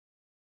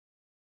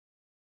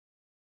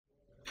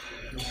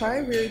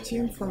Hi, we're a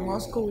team from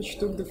Moscow which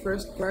took the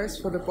first prize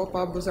for the Pop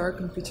Up Bazaar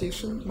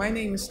competition. My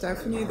name is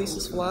Stephanie, this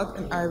is Vlad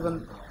and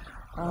Ivan.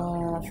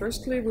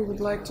 Firstly, we would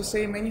like to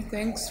say many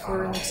thanks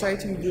for an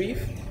exciting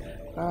brief,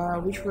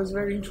 which was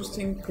very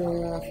interesting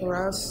for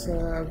us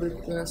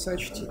with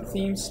such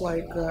themes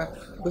like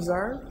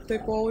bazaar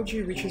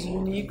typology, which is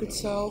unique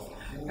itself,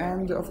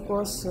 and of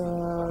course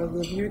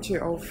the beauty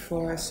of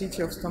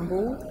city of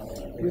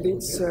Istanbul with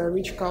its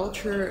rich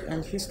culture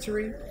and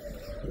history.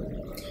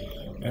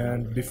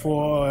 And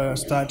before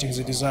starting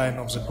the design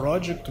of the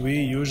project, we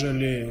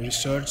usually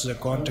research the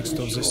context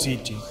of the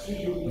city.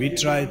 We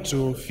try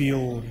to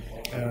feel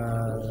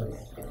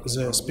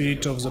the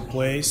spirit of the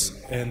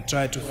place and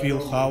try to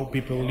feel how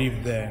people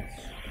live there.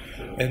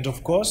 And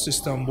of course,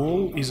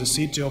 Istanbul is a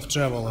city of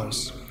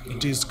travelers.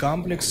 It is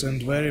complex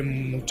and very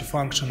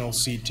multifunctional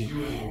city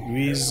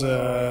with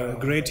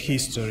great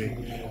history,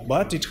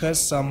 but it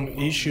has some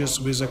issues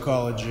with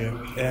ecology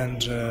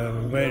and a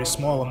very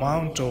small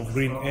amount of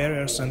green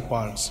areas and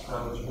parks.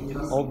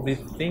 All these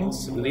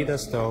things lead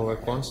us to our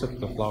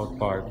concept of Loud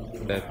Park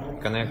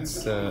that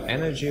connects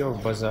energy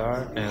of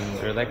bazaar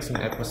and relaxing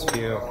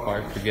atmosphere of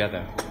park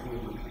together.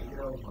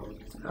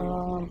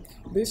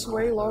 This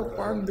way, Loud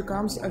Park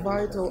becomes a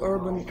vital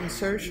urban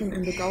insertion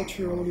in the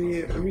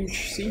culturally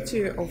rich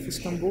city of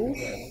Istanbul,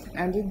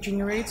 and it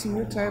generates a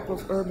new type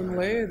of urban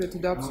layer that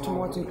adapts to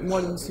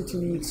modern city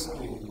needs.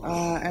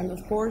 And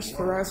of course,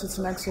 for us, it's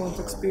an excellent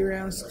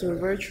experience to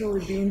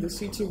virtually be in the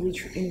city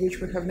in which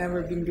we have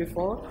never been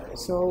before.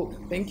 So,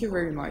 thank you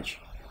very much.